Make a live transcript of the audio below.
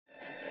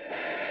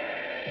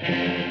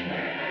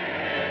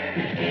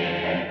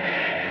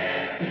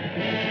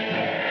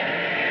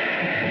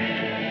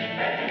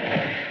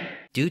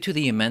Due to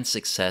the immense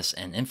success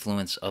and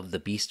influence of The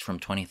Beast from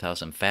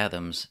 20,000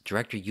 Fathoms,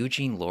 director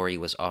Eugene Lourie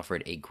was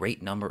offered a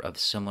great number of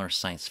similar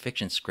science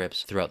fiction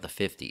scripts throughout the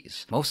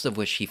 50s, most of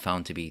which he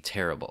found to be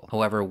terrible.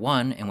 However,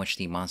 one in which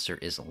the monster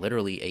is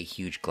literally a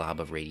huge glob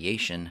of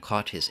radiation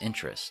caught his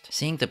interest.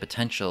 Seeing the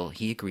potential,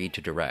 he agreed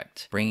to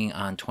direct, bringing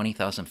on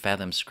 20,000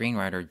 Fathoms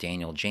screenwriter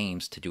Daniel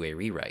James to do a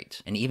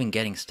rewrite, and even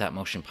getting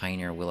stop-motion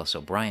pioneer Willis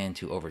O'Brien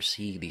to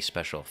oversee the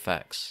special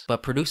effects.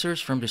 But producers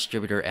from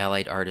distributor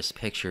Allied Artists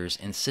Pictures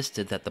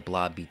insisted that the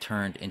blob be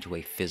turned into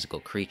a physical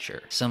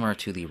creature, similar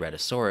to the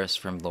Radiosaurus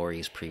from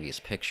Laurie's previous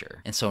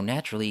picture. And so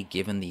naturally,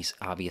 given these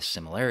obvious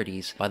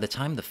similarities, by the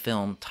time the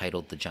film,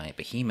 titled The Giant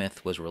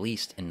Behemoth, was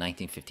released in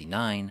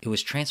 1959, it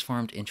was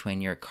transformed into a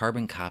near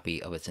carbon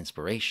copy of its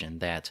inspiration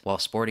that, while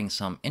sporting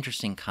some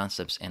interesting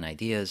concepts and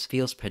ideas,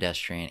 feels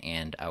pedestrian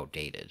and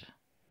outdated.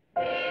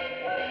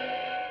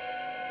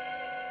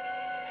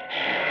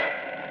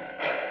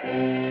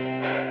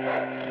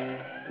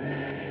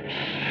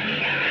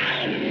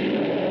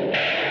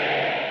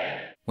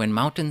 When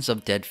mountains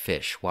of dead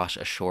fish wash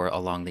ashore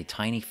along the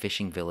tiny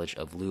fishing village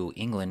of Leigh,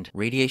 England,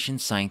 radiation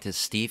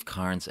scientist Steve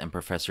Karnes and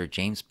Professor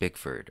James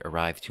Bickford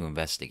arrive to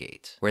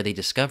investigate, where they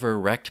discover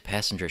wrecked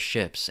passenger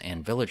ships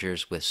and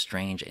villagers with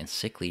strange and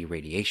sickly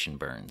radiation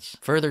burns.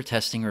 Further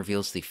testing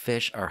reveals the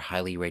fish are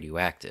highly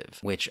radioactive,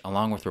 which,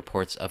 along with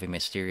reports of a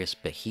mysterious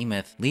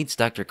behemoth, leads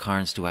Dr.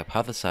 Karnes to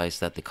hypothesize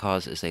that the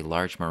cause is a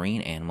large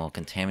marine animal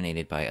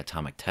contaminated by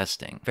atomic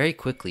testing. Very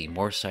quickly,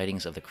 more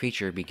sightings of the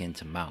creature begin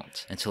to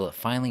mount, until it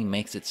finally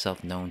makes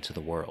itself known to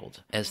the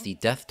world. As the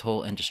death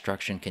toll and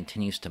destruction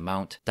continues to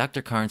mount,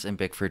 Dr. Karnes and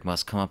Bickford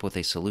must come up with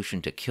a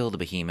solution to kill the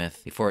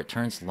behemoth before it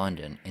turns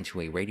London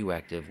into a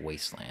radioactive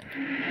wasteland.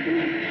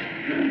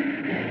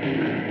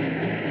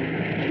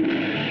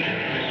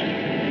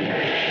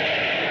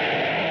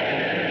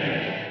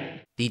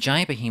 The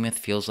Giant Behemoth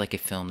feels like a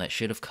film that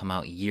should have come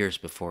out years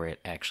before it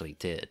actually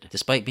did.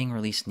 Despite being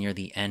released near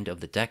the end of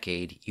the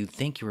decade, you'd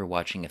think you were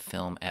watching a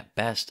film at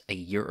best a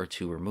year or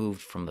two removed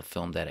from the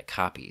film that it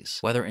copies.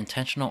 Whether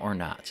intentional or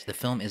not, the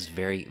film is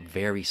very,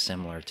 very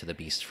similar to The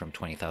Beast from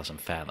 20,000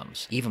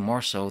 Fathoms, even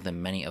more so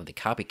than many of the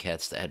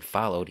copycats that had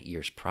followed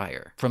years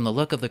prior. From the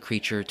look of the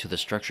creature to the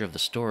structure of the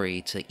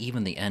story to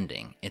even the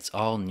ending, it's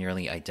all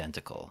nearly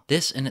identical.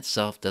 This in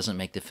itself doesn't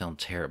make the film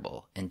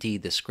terrible.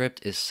 Indeed, the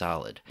script is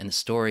solid, and the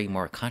story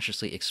more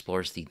consciously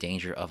explores the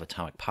danger of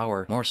atomic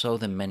power more so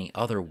than many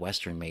other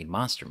Western-made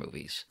monster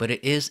movies. But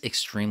it is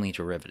extremely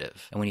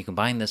derivative, and when you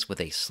combine this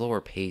with a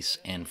slower pace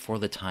and for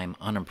the time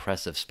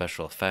unimpressive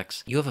special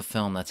effects, you have a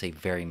film that's a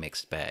very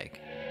mixed bag.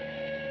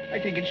 I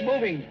think it's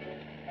moving.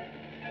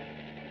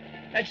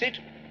 That's it.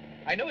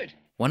 I know it.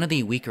 One of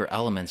the weaker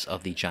elements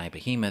of the Giant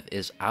Behemoth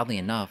is, oddly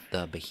enough,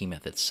 the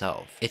behemoth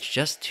itself. It's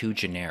just too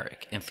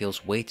generic, and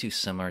feels way too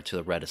similar to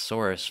the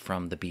Radiosaurus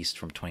from The Beast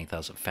from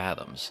 20,000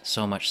 Fathoms,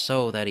 so much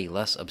so that a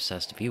less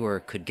obsessed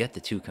viewer could get the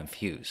two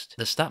confused.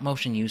 The stop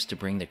motion used to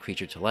bring the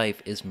creature to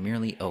life is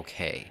merely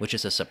okay, which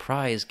is a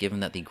surprise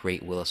given that the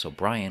great Willis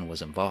O'Brien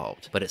was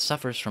involved, but it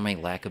suffers from a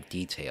lack of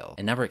detail,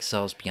 and never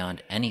excels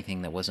beyond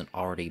anything that wasn't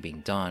already being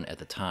done at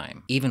the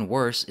time. Even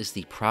worse is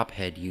the prop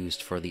head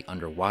used for the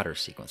underwater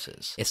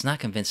sequences. It's not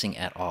convincing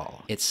at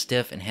all. It's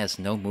stiff and has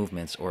no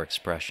movements or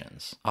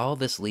expressions. All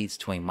this leads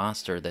to a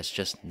monster that's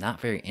just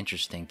not very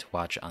interesting to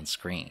watch on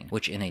screen,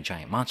 which in a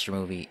giant monster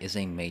movie is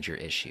a major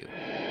issue.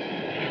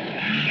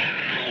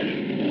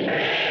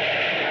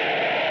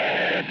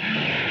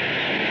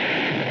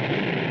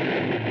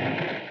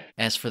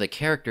 As for the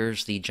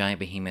characters, the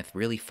Giant Behemoth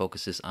really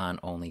focuses on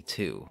only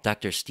two,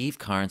 Dr. Steve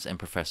Karnes and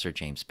Professor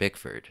James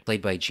Bickford,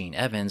 played by Gene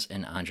Evans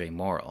and André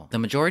Morell. The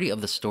majority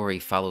of the story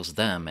follows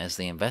them as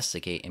they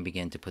investigate and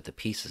begin to put the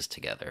pieces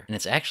together, and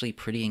it's actually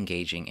pretty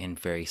engaging and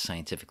very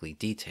scientifically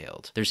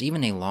detailed. There's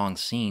even a long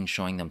scene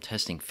showing them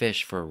testing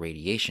fish for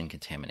radiation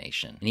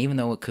contamination, and even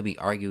though it could be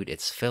argued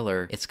it's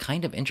filler, it's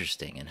kind of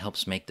interesting and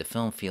helps make the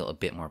film feel a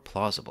bit more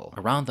plausible.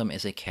 Around them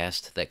is a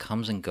cast that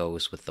comes and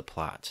goes with the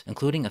plot,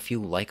 including a few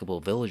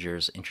likable villagers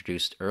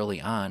introduced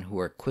early on who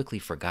are quickly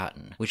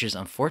forgotten, which is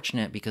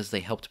unfortunate because they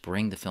helped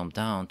bring the film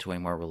down to a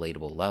more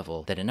relatable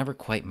level that it never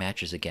quite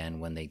matches again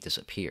when they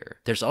disappear.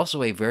 There's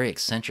also a very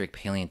eccentric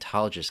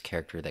paleontologist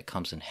character that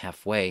comes in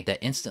halfway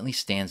that instantly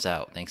stands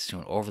out thanks to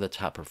an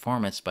over-the-top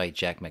performance by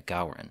Jack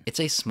MacGowran.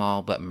 It's a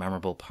small but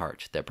memorable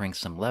part that brings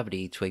some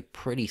levity to a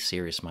pretty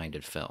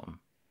serious-minded film.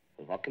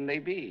 Well, what can they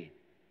be?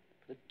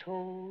 The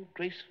tall,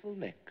 graceful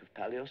neck of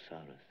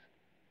Palaeosaurus.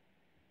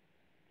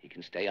 He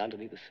can stay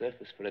underneath the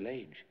surface for an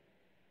age.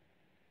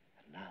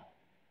 And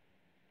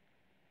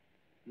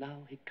now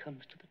he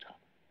comes to the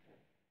top.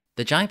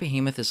 The Giant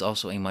Behemoth is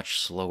also a much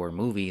slower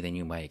movie than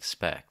you might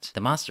expect.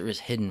 The monster is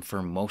hidden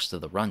for most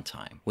of the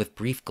runtime, with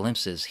brief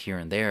glimpses here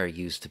and there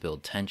used to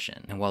build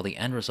tension, and while the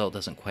end result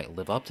doesn't quite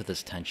live up to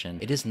this tension,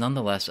 it is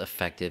nonetheless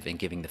effective in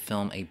giving the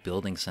film a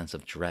building sense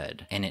of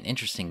dread, and an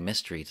interesting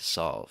mystery to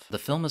solve. The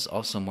film is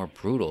also more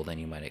brutal than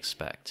you might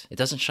expect. It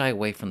doesn't shy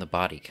away from the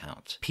body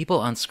count. People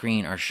on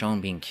screen are shown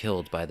being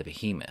killed by the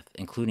Behemoth,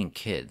 including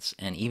kids,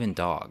 and even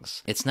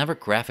dogs. It's never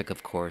graphic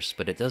of course,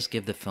 but it does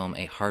give the film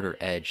a harder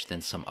edge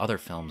than some other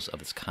films of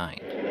its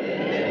kind.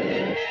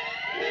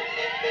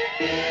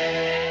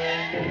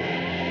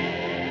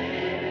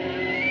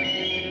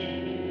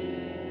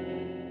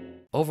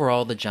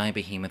 Overall, The Giant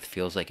Behemoth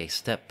feels like a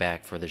step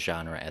back for the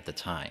genre at the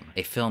time,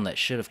 a film that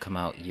should have come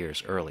out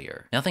years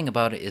earlier. Nothing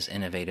about it is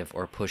innovative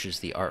or pushes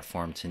the art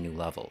form to new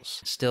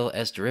levels. Still,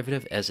 as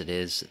derivative as it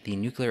is, the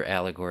nuclear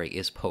allegory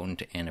is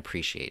potent and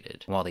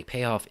appreciated. While the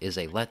payoff is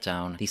a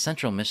letdown, the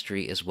central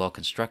mystery is well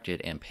constructed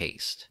and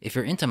paced. If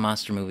you're into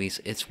monster movies,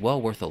 it's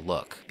well worth a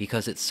look,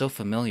 because it's so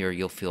familiar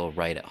you'll feel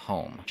right at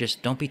home.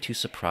 Just don't be too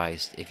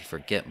surprised if you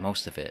forget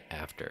most of it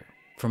after.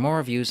 For more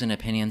reviews and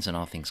opinions on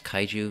all things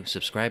kaiju,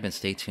 subscribe and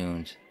stay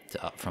tuned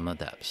to Up From the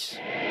Depths.